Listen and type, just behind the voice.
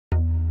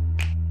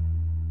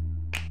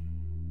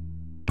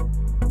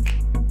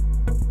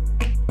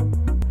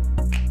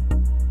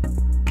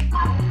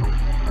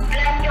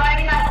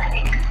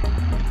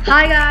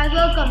Hi guys,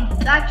 welcome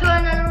back to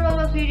another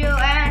Roblox video,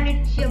 and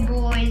it's your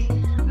boys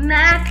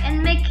Mac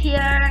and Mick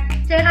here.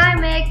 Say hi,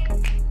 Mick.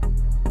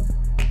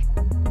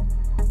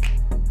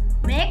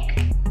 Mick?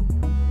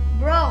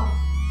 Bro.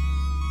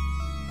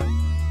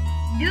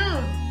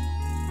 Dude.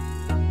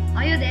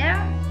 Are you there?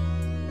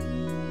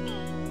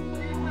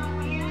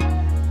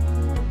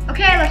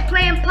 Okay, let's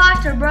play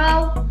Imposter,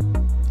 bro.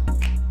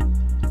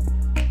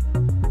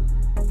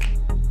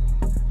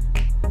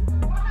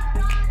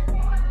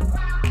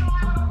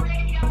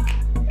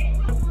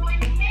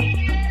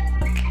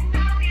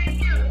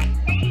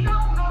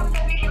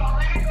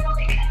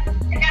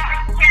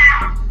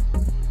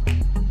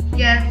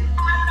 Yes.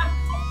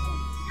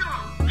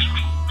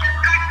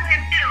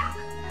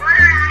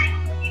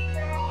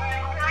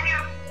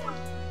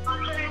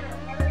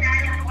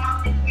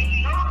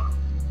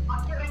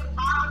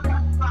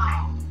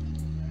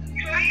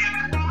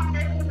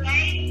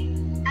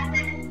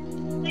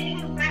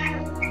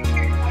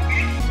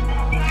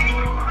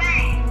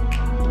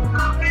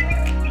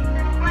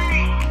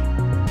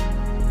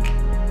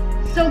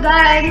 So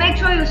guys, make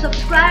sure you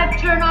subscribe,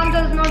 turn on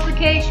those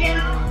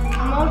notifications,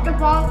 and most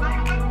of all,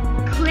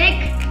 click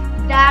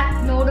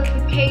that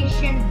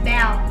notification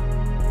bell.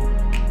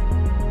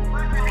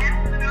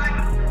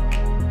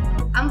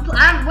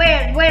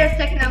 Wait a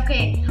second,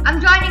 okay. I'm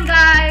joining,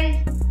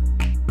 guys.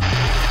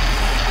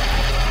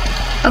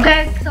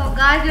 Okay, so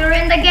guys, you're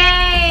in the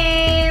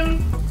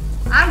game.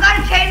 I'm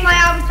gonna change my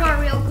avatar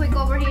real quick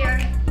over here.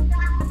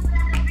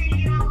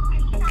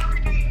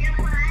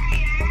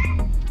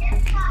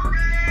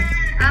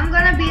 I'm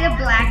gonna be the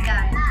black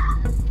guy.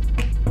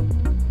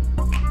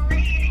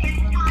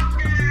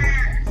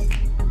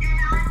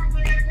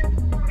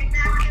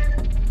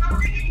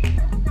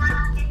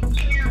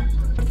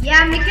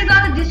 Yeah, Mick is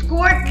on the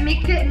Discord.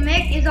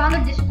 Mick is on the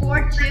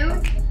Discord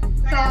too.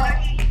 So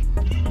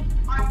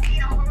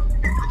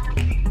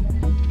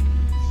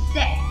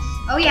 6.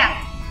 Oh yeah.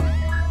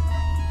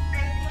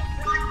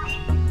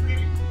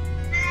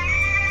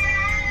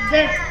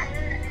 This.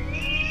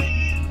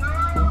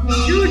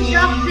 Dude,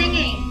 stop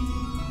singing.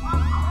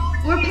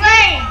 We're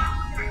playing.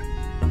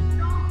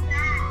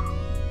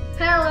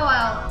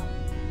 LOL.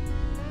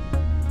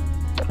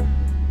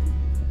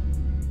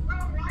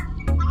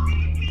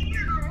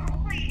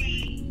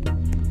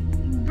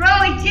 Bro,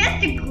 it's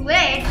just a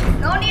glitch.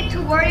 No need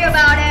to worry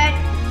about it.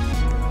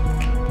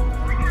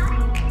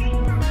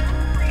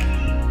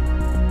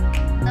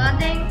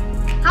 Nothing.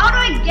 How do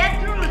I get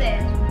through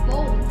this?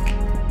 Bolt.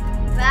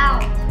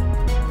 Valve.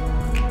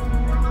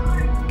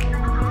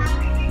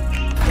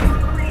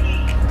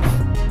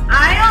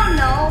 I don't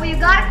know. You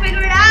gotta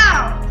figure it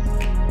out.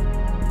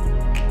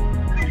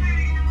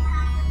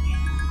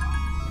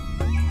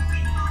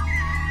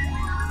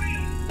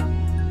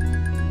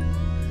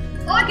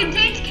 Oh, I can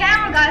change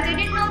camera, guys. I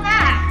didn't know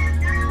that.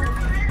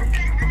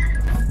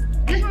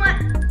 This is my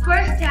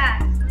first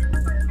task.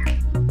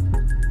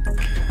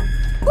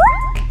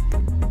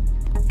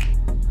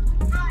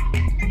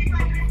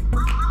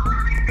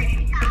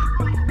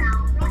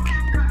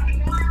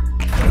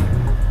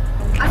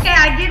 Okay,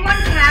 I did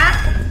one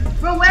task.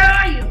 Bro, where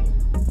are you?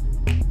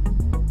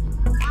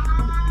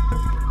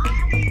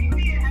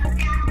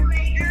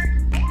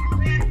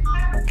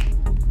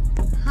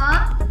 Huh?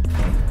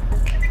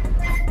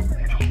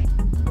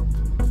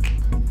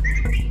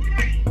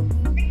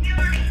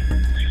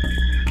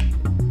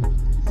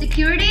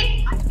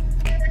 Security?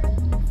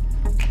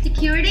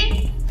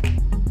 Security?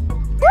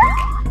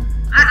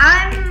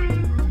 I'm...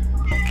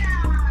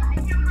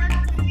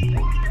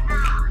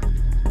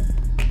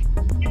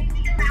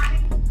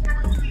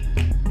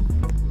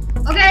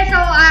 Okay, so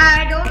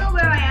I don't know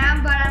where I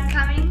am, but I'm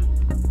coming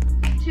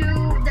to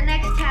the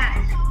next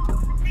task.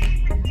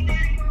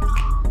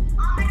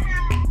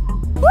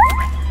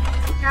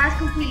 Task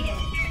completed.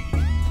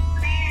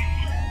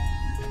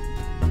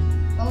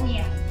 Oh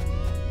yeah.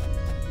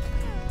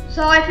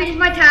 So I finished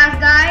my task,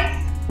 guys.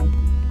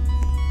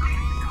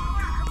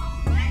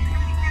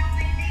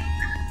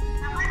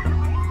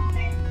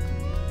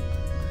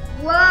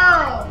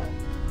 Whoa!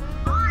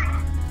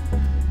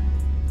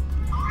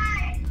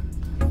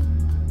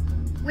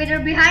 Wait, they're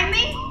behind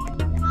me?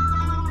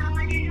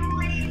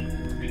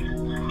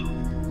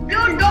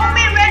 Dude, don't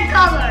be red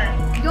color.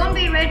 Don't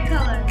be red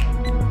color.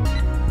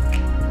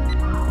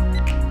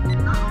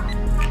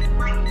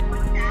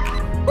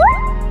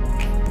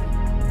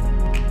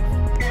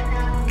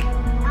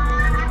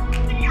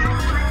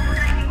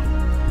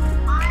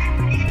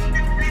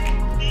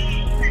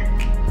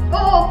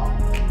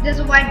 There's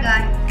a white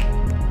guy.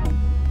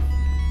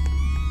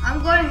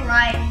 I'm going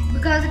right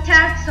because the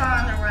tasks are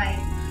on the right.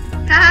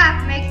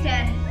 Haha, makes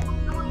sense.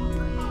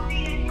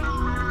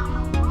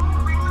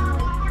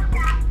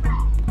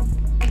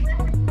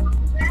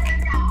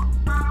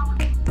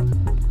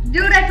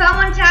 Dude, I found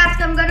one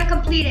task. I'm gonna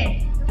complete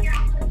it.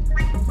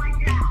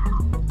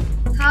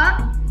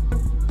 Huh?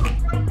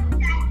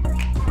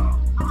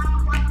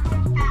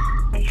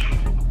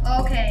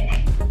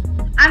 Okay.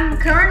 I'm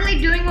currently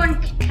doing one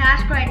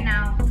task right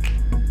now.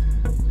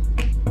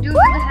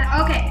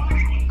 Okay,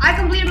 I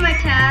completed my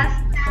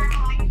task.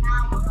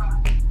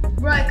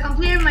 Bro, I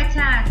completed my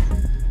task.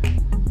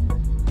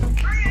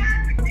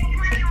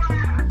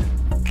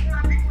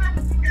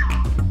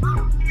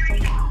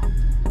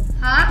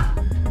 Huh?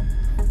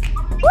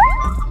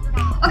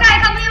 Okay, I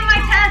completed my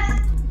test.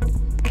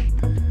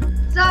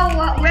 So,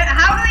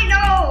 how do we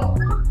know?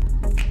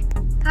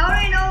 How do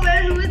we know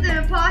who is the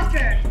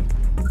imposter?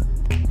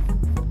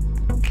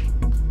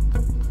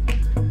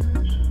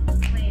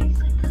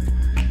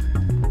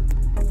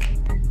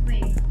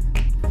 Wait.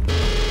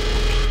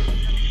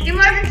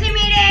 Emergency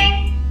meeting!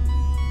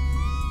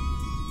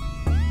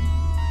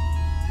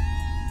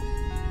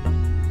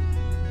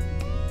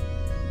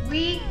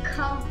 We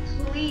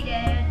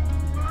completed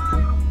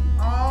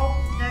all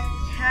the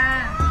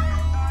tasks.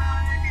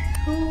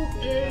 Who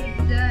is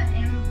the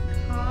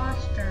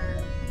imposter?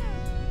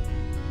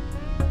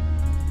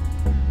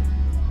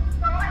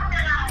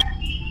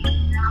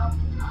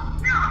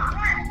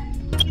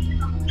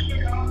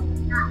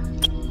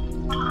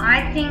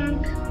 I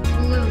think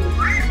blue.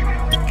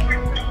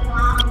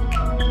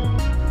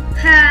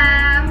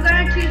 I'm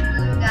gonna choose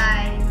blue,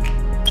 guys.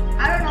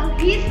 I don't know,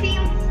 he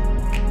seems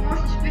more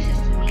suspicious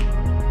to me.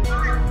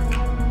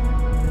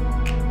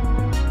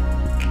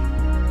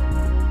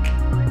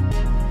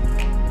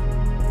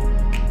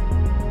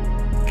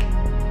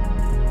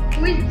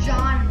 Who is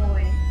John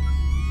Boy?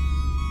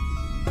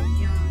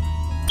 John.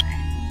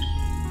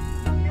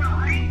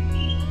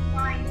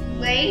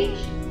 Wait.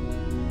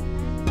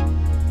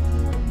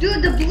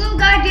 Dude, the blue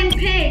guy didn't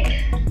pick.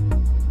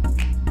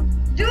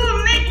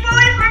 Dude, make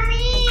vote for me.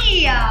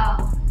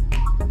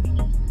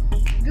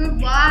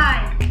 Dude,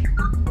 why?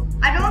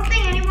 I don't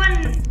think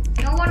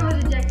no one was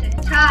ejected.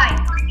 Tie.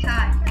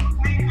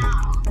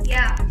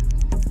 Yeah.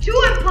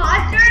 2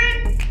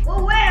 imposters?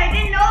 Oh wait, I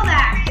didn't know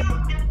that.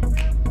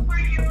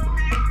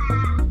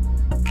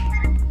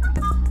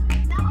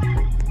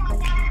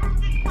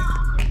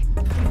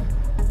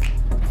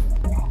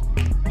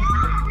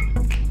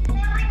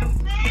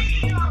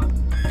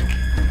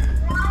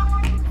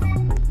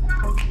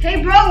 Hey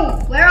bro,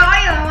 where are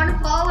you? I want to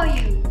follow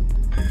you.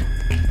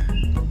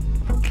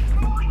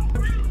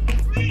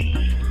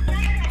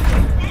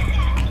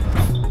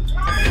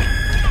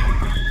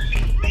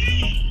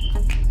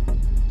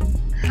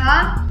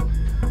 Huh?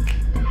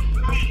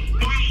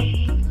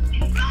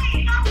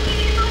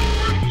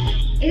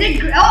 Is it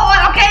green?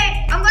 Oh, okay.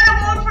 I'm gonna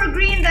vote for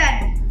green then.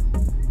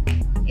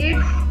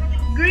 It's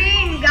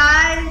green,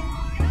 guys.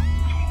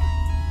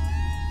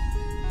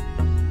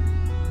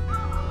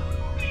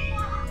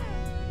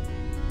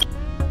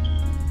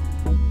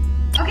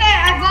 Okay,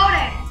 I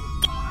voted.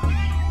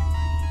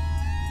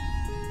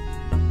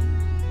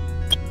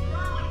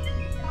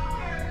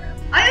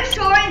 Are you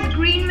sure it's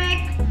green,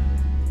 Mick?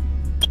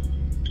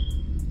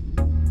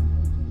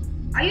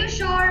 Are you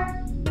sure?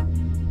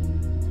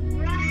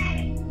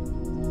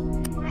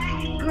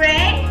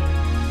 Gray?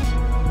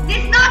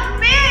 It's not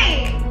me!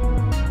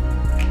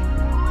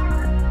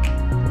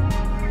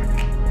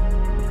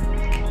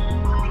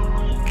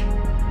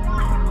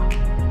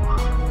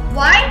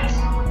 White?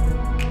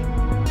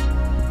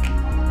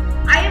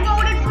 I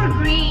voted for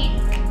green.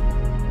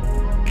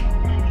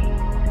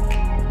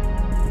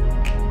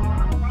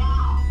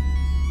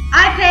 I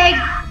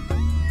picked.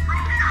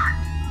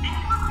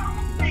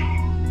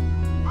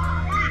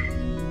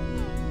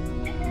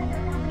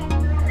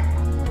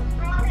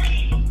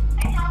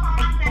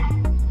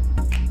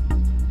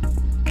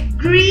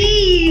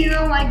 Green!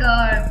 Oh my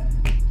god.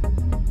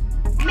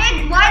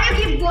 Mick, why do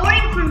you keep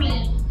voting for me?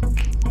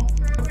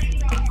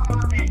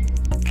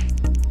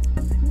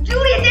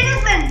 Dude, he's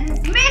innocent!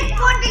 Mick,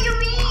 what do you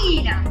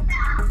mean?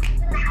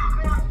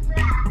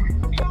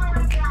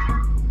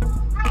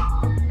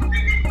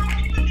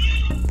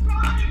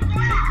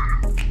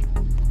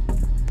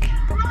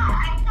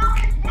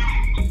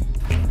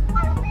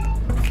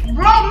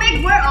 Bro, Mick,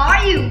 where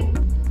are you?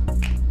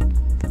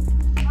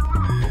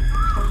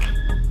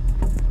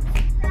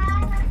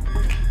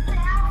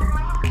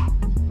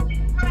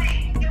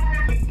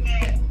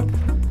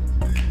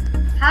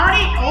 How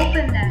did it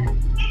open that?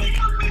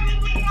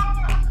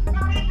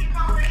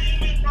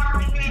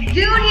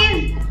 Dude,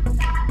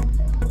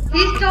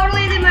 he's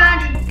totally the man.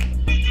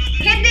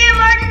 Hit the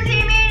emergency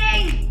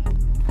meeting!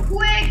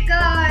 Quick,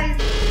 guys!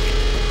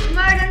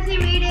 Emergency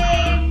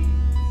meeting!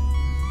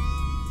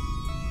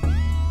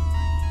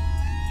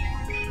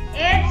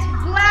 It's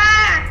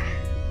black!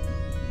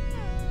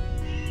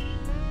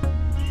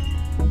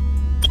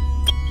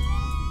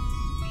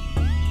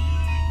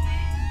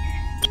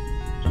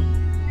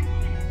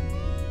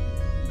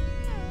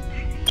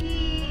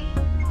 He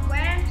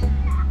went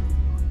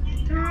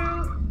through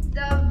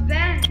the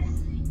vents.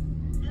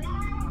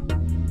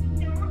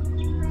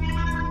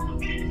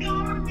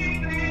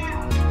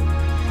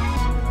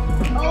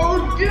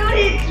 Oh, dude,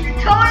 he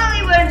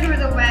totally went through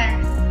the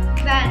vents.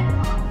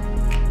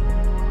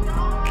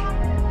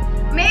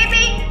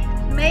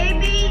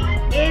 Maybe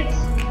it's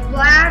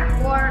black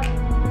or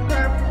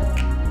purple.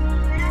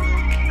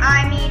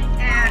 I mean,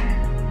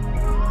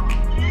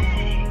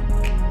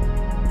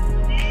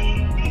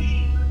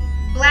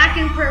 black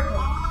and purple.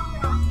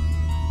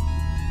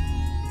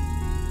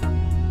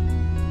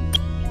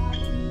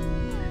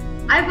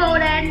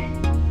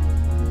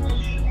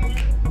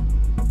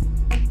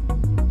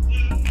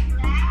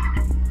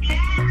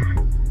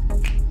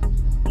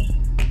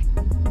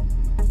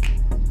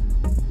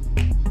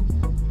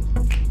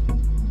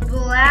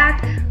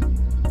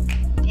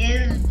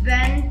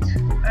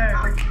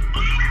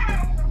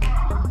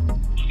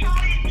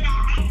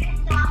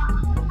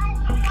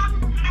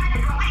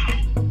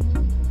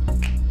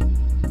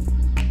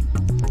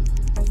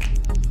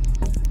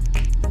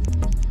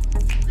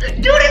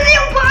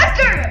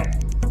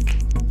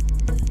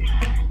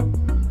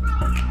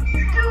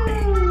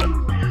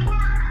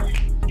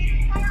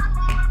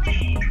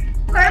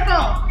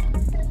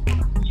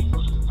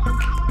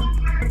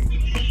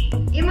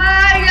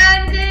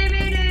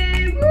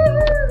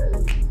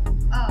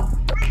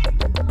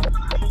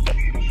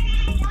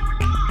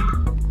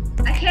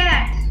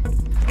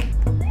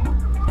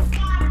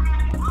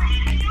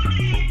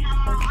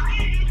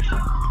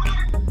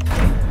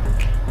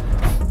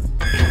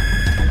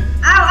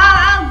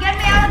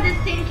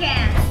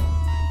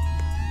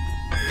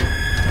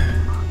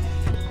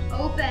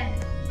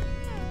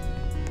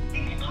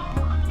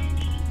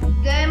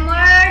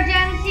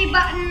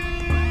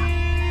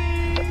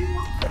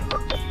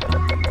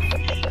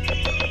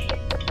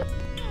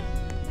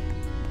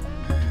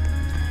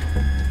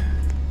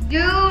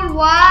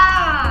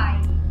 wow.